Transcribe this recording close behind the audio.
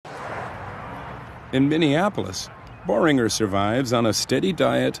In Minneapolis, Böhringer survives on a steady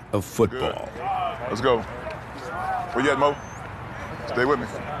diet of football. Good. Let's go. Where you at, Mo? Stay with me.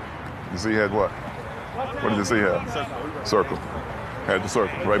 The Z had what? What did the Z have? Circle. Had the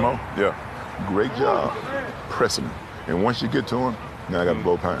circle, right, Mo? Yeah. Great job pressing him. And once you get to him, now I got to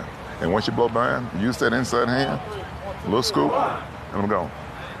blow by him. And once you blow by him, use that inside hand, a little scoop, and I'm gone.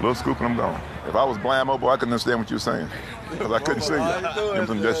 A little scoop, and I'm gone. If I was blind, Mo, boy, I couldn't understand what you were saying. Because I couldn't see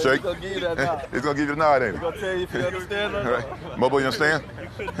you. Just shake. He's going to give you the nod, ain't he? He's going to tell you if you understand or not. Mo, you understand?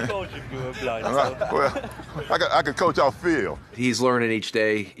 Well, I could coach off field. He's learning each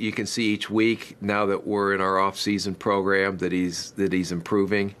day. You can see each week, now that we're in our off-season program, that he's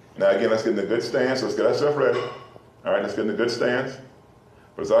improving. Now, again, let's get in a good stance. Let's get ourselves ready. All right, let's get in a good stance.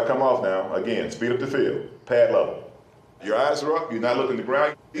 But as I come off now, again, speed up the field, pad level. Your eyes are up, you're not looking at the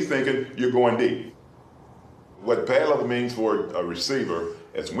ground, he's thinking you're going deep. What pad level means for a receiver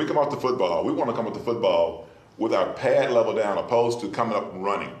is when we come off the football, we want to come off the football with our pad level down opposed to coming up and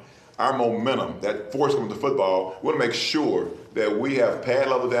running. Our momentum, that force coming to the football, we want to make sure that we have pad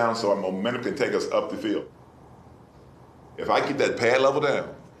level down so our momentum can take us up the field. If I keep that pad level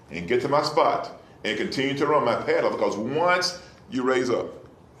down and get to my spot and continue to run my pad level, because once you raise up,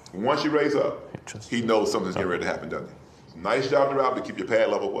 he knows something's getting ready to happen, doesn't he? Nice job to route to keep your pad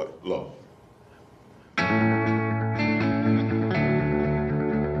level what? Low.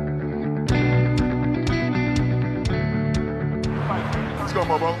 Let's go,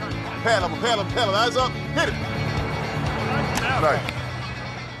 Mobo. Pad level, eyes up, hit it. Nice.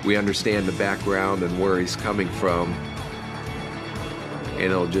 We understand the background and where he's coming from, and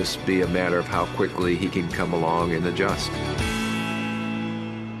it'll just be a matter of how quickly he can come along and adjust.